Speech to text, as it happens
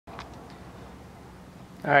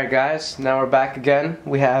Alright guys, now we're back again.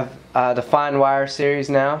 We have the fine wire series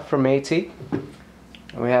now from MEITE.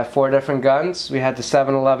 We have 4 different guns. We had the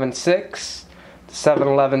 711-6, the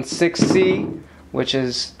 711-6C, which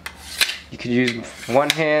is, you could use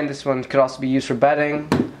one hand. This one could also be used for bedding.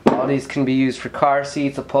 All these can be used for car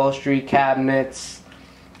seats, upholstery, cabinets.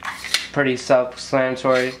 Pretty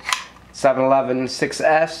self-explanatory.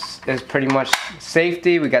 711-6S is pretty much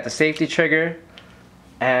safety. We got the safety trigger.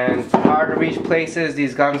 And for hard to reach places,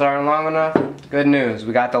 these guns aren't long enough. Good news,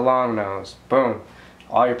 we got the long nose. Boom.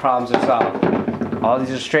 All your problems are solved. All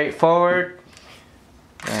these are straightforward.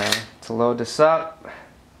 To load this up,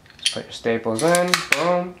 put your staples in.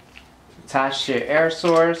 Boom. Attach to your air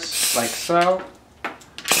source, like so.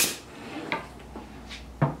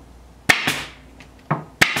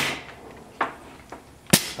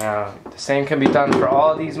 Now, the same can be done for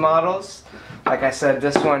all these models. Like I said,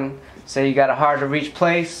 this one, say you got a hard to reach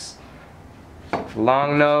place,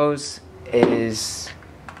 long nose is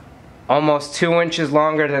almost 2 inches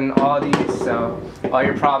longer than all these, so all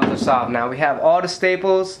your problems are solved. Now we have all the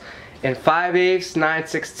staples in 5/8,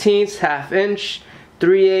 9/16, ½ inch,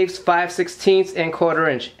 3/8, 5/16, and 1/4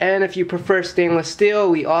 inch. And if you prefer stainless steel,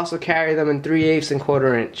 we also carry them in 3/8 and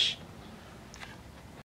 1/4 inch.